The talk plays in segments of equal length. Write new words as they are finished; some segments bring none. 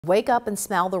Wake up and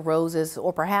smell the roses,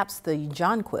 or perhaps the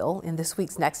jonquil. In this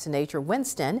week's Next to Nature,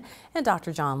 Winston and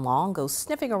Dr. John Long go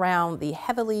sniffing around the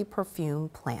heavily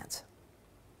perfumed plant.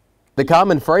 The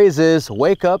common phrase is,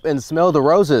 wake up and smell the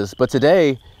roses, but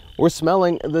today we're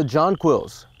smelling the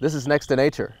jonquils. This is Next to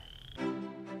Nature.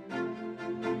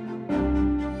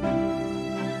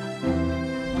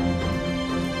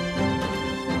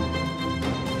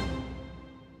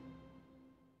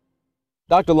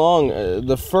 Dr. Long,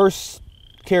 the first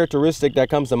characteristic that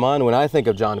comes to mind when I think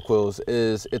of jonquils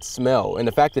is its smell and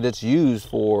the fact that it's used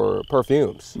for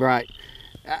perfumes. Right.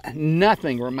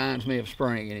 Nothing reminds me of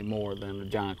spring anymore than the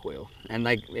jonquil. And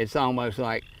it's almost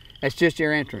like, that's just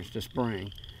your entrance to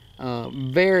spring.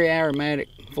 Very aromatic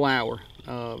flower.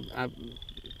 I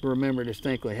remember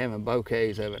distinctly having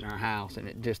bouquets of it in our house, and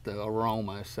the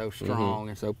aroma is so strong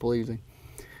and so pleasing.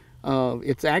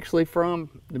 It's actually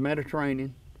from the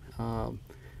Mediterranean,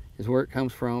 is where it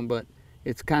comes from, but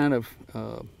it's kind of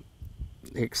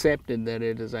accepted that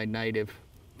it is a native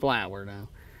flower now.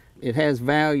 It has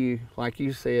value, like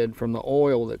you said, from the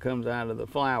oil that comes out of the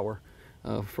flower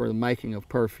for the making of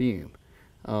perfume.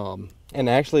 And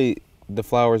actually, the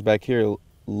flowers back here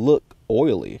look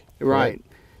oily. Right.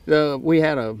 We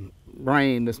had a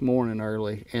rain this morning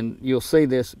early, and you'll see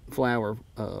this flower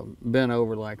bent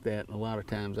over like that. And a lot of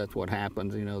times that's what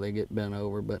happens, you know, they get bent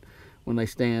over. But when they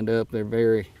stand up, they're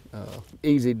very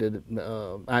easy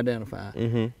to identify.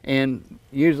 And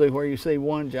usually where you see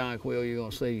one jonquil, you're going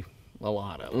to see a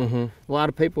lot of them. A lot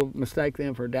of people mistake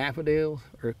them for daffodils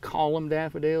or call them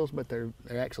daffodils, but they're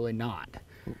actually not.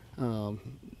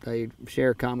 They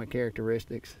share common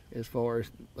characteristics as far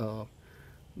as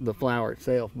the flower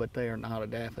itself, but they are not a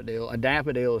daffodil. A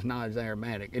daffodil is not as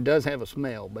aromatic. It does have a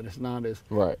smell, but it's not as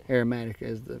aromatic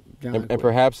as the jonquil. And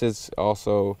perhaps it's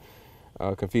also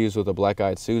confused with a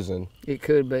black-eyed Susan. It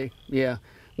could be, yeah.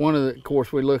 Of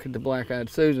course, we look at the black-eyed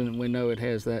Susan and we know it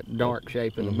has that dark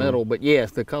shape in the middle, but yes,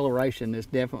 the coloration is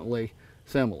definitely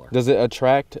similar. Does it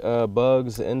attract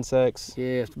bugs, insects?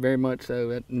 Yes, very much so.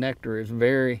 That nectar is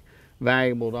very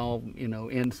valuable to all,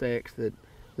 insects that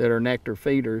are nectar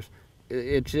feeders.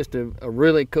 It's just a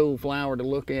really cool flower to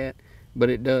look at,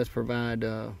 but it does provide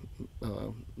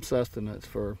sustenance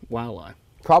for wildlife.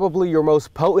 Probably your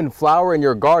most potent flower in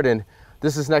your garden.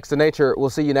 This is Next to Nature.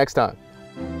 We'll see you next time.